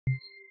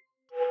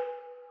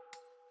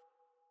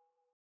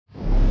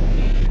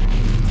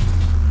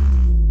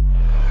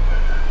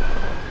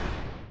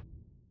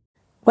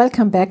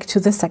Welcome back to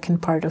the second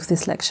part of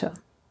this lecture.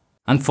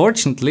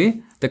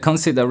 Unfortunately, the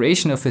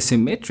consideration of a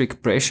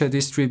symmetric pressure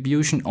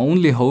distribution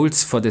only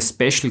holds for the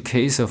special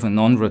case of a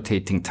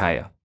non-rotating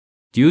tire.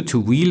 Due to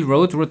wheel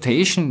road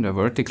rotation, the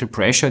vertical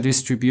pressure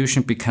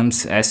distribution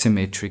becomes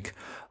asymmetric,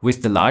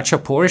 with the larger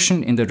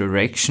portion in the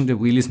direction the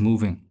wheel is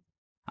moving.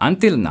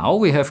 Until now,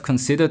 we have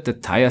considered the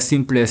tire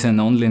simply as a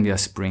nonlinear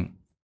spring.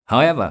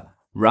 However,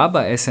 rubber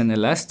as an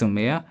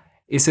elastomer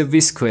is a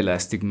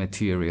viscoelastic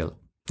material.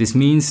 This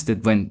means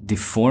that when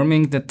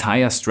deforming the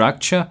tire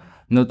structure,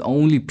 not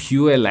only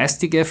pure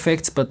elastic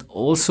effects but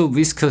also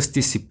viscous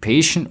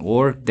dissipation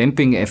or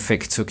damping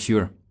effects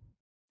occur.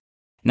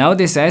 Now,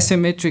 this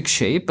asymmetric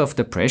shape of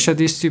the pressure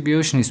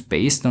distribution is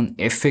based on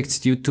effects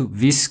due to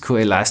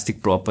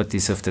viscoelastic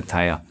properties of the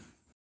tire.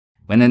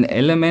 When an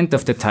element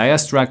of the tire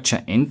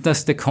structure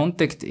enters the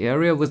contact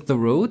area with the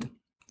road,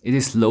 it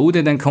is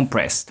loaded and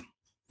compressed.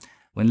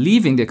 When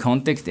leaving the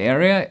contact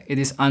area, it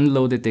is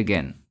unloaded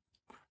again.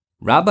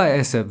 Rubber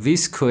as a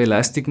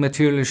viscoelastic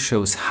material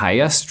shows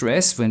higher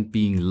stress when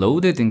being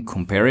loaded in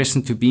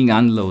comparison to being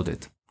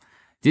unloaded.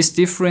 This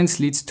difference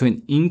leads to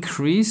an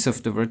increase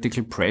of the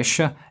vertical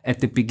pressure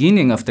at the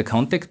beginning of the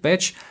contact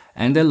patch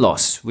and a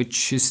loss,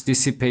 which is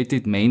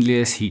dissipated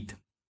mainly as heat.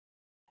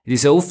 It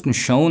is often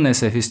shown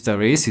as a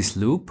hysteresis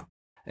loop,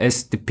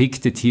 as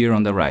depicted here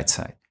on the right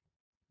side.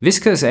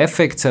 Viscous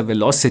effects are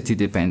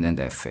velocity-dependent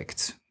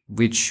effects,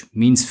 which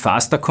means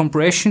faster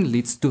compression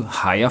leads to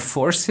higher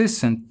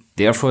forces and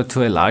therefore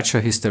to a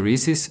larger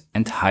hysteresis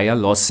and higher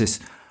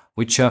losses,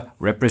 which are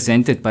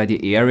represented by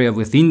the area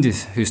within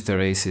this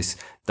hysteresis,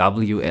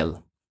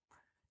 WL.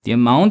 The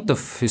amount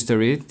of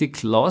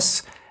hysteretic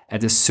loss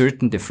at a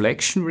certain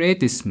deflection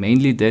rate is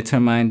mainly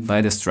determined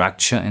by the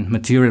structure and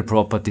material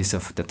properties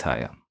of the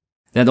tire.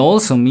 That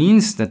also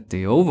means that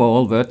the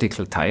overall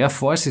vertical tire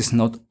force is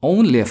not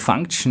only a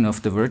function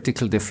of the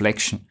vertical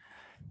deflection,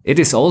 it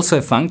is also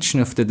a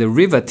function of the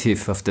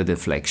derivative of the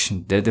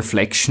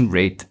deflection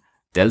rate,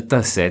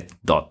 delta z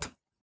dot.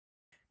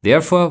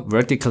 Therefore,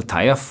 vertical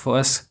tire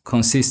force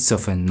consists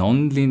of a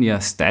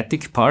nonlinear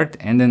static part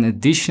and an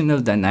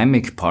additional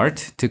dynamic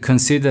part to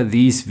consider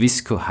these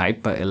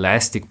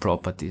visco-hyperelastic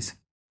properties.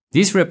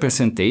 These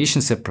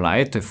representations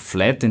apply to a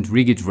flat and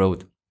rigid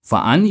road. For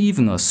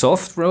uneven or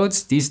soft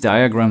roads, these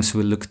diagrams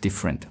will look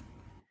different.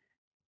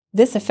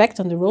 This effect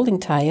on the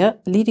rolling tire,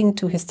 leading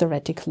to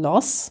hysteretic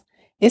loss,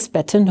 is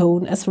better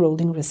known as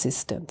rolling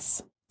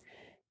resistance.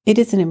 It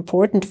is an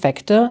important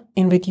factor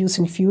in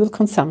reducing fuel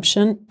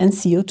consumption and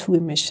CO2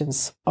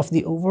 emissions of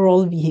the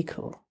overall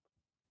vehicle.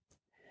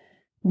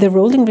 The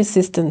rolling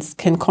resistance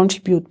can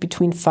contribute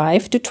between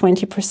 5 to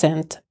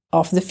 20%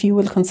 of the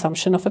fuel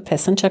consumption of a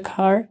passenger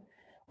car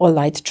or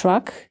light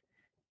truck,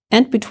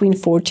 and between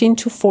 14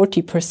 to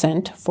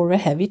 40% for a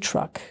heavy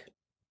truck.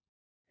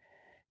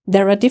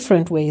 There are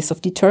different ways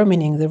of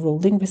determining the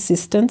rolling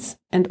resistance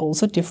and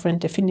also different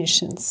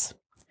definitions.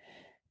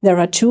 There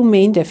are two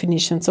main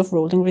definitions of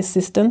rolling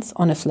resistance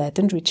on a flat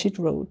and rigid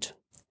road.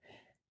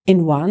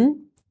 In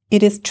one,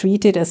 it is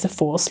treated as a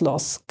force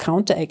loss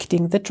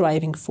counteracting the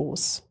driving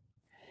force.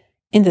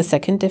 In the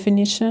second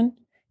definition,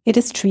 it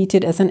is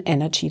treated as an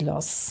energy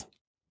loss.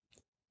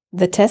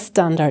 The test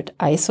standard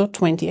ISO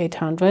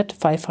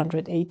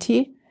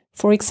 28000-580,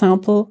 for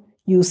example,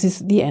 uses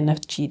the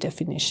energy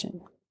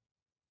definition.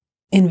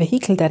 In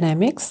vehicle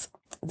dynamics,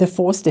 the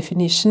force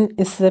definition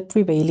is the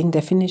prevailing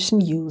definition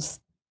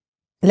used.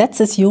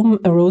 Let's assume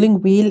a rolling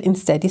wheel in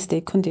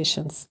steady-state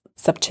conditions,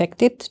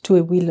 subjected to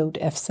a wheel load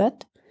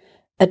Fz,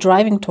 a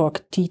driving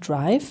torque T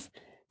drive,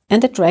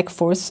 and a drag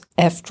force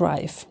F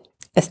drive,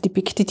 as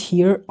depicted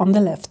here on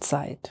the left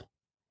side.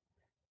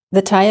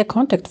 The tire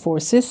contact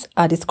forces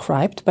are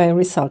described by a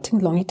resulting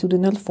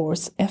longitudinal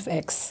force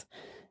Fx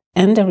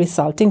and a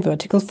resulting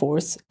vertical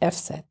force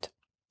Fz.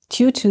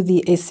 Due to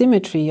the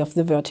asymmetry of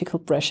the vertical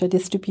pressure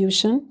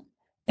distribution,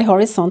 a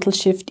horizontal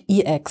shift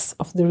Ex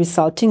of the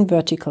resulting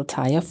vertical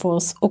tire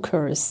force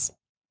occurs.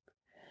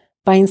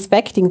 By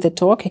inspecting the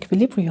torque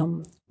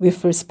equilibrium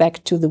with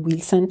respect to the wheel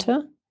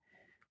center,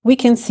 we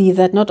can see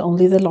that not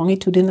only the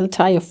longitudinal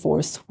tire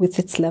force with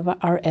its lever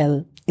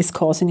RL is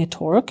causing a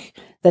torque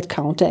that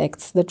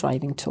counteracts the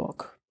driving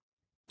torque.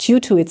 Due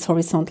to its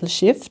horizontal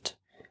shift,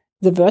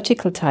 the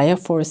vertical tire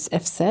force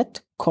Fz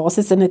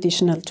causes an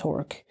additional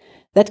torque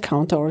that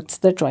counteracts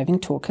the driving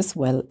torque as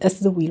well as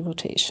the wheel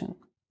rotation.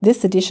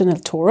 This additional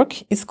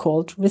torque is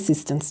called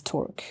resistance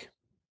torque.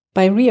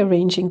 By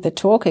rearranging the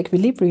torque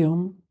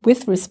equilibrium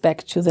with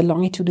respect to the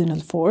longitudinal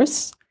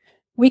force,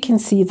 we can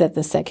see that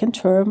the second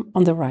term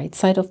on the right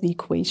side of the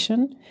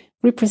equation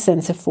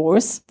represents a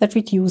force that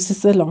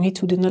reduces the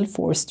longitudinal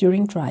force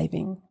during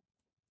driving.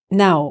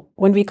 Now,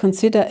 when we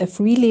consider a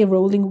freely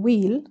rolling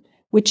wheel,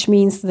 which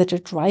means that the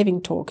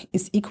driving torque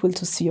is equal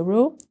to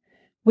 0,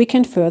 we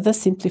can further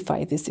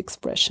simplify this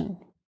expression.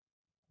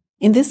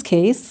 In this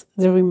case,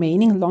 the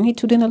remaining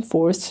longitudinal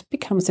force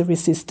becomes a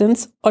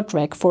resistance or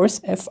drag force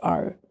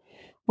Fr,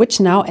 which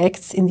now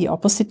acts in the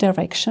opposite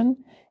direction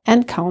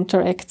and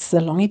counteracts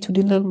the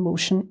longitudinal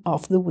motion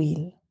of the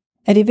wheel.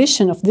 A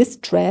division of this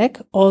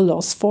drag or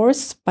loss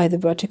force by the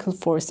vertical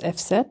force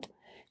Fz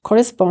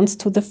corresponds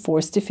to the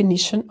force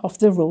definition of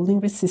the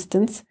rolling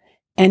resistance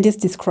and is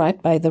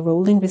described by the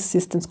rolling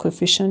resistance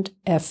coefficient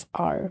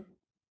Fr.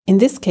 In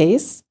this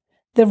case,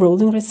 the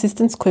rolling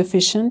resistance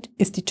coefficient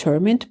is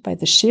determined by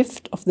the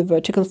shift of the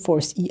vertical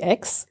force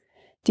Ex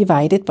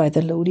divided by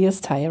the Lodius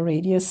tire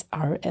radius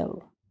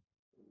RL.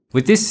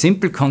 With this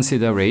simple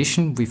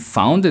consideration, we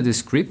found a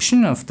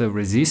description of the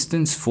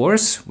resistance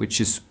force,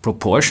 which is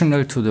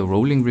proportional to the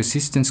rolling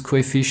resistance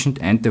coefficient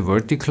and the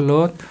vertical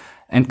load,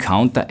 and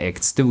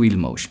counteracts the wheel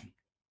motion.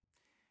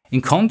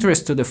 In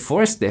contrast to the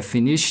force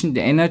definition,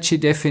 the energy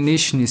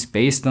definition is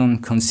based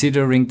on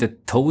considering the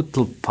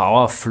total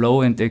power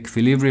flow and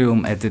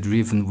equilibrium at the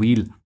driven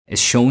wheel,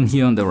 as shown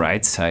here on the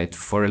right side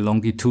for a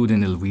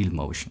longitudinal wheel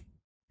motion.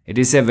 It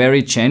is a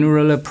very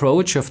general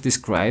approach of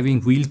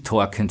describing wheel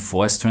torque and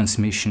force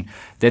transmission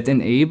that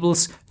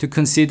enables to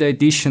consider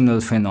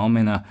additional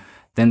phenomena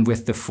than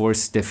with the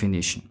force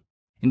definition.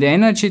 In the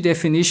energy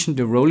definition,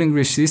 the rolling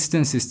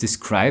resistance is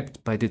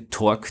described by the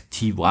torque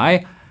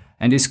Ty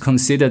and is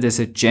considered as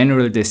a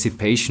general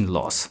dissipation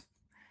loss.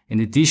 In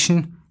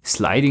addition,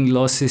 sliding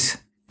losses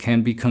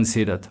can be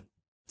considered.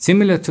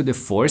 Similar to the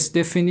force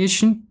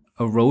definition,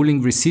 a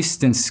rolling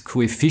resistance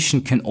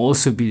coefficient can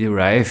also be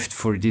derived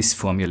for this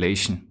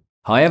formulation.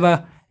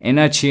 However,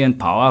 energy and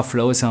power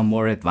flows are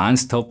more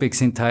advanced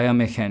topics in tire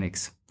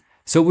mechanics,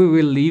 so we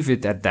will leave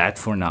it at that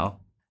for now.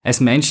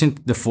 As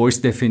mentioned, the force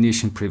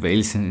definition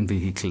prevails in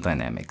vehicle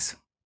dynamics.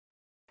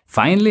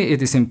 Finally,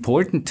 it is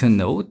important to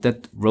note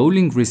that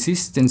rolling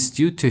resistance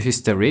due to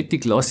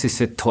hysteretic loss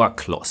is a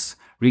torque loss,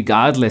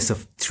 regardless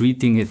of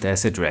treating it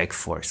as a drag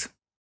force.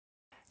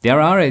 There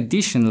are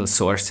additional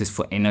sources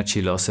for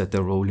energy loss at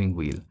the rolling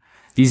wheel.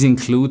 These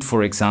include,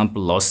 for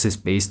example, losses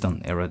based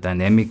on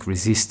aerodynamic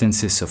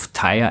resistances of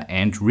tire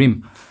and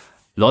rim,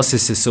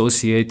 losses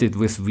associated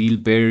with wheel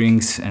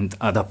bearings and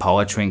other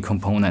powertrain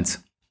components.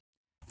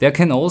 There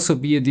can also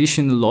be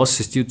additional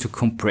losses due to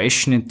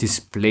compression and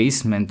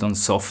displacement on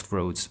soft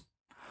roads.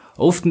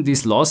 Often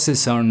these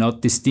losses are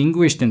not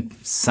distinguished and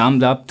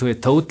summed up to a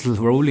total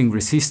rolling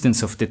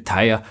resistance of the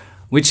tire,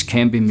 which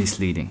can be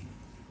misleading.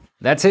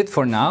 That's it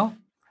for now.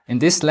 In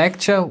this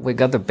lecture, we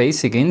got a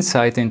basic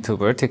insight into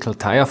vertical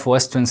tire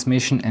force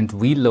transmission and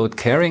wheel load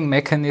carrying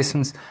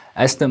mechanisms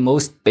as the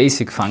most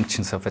basic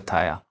functions of a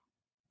tire.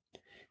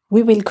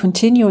 We will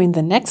continue in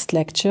the next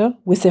lecture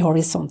with the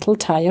horizontal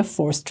tire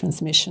force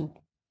transmission.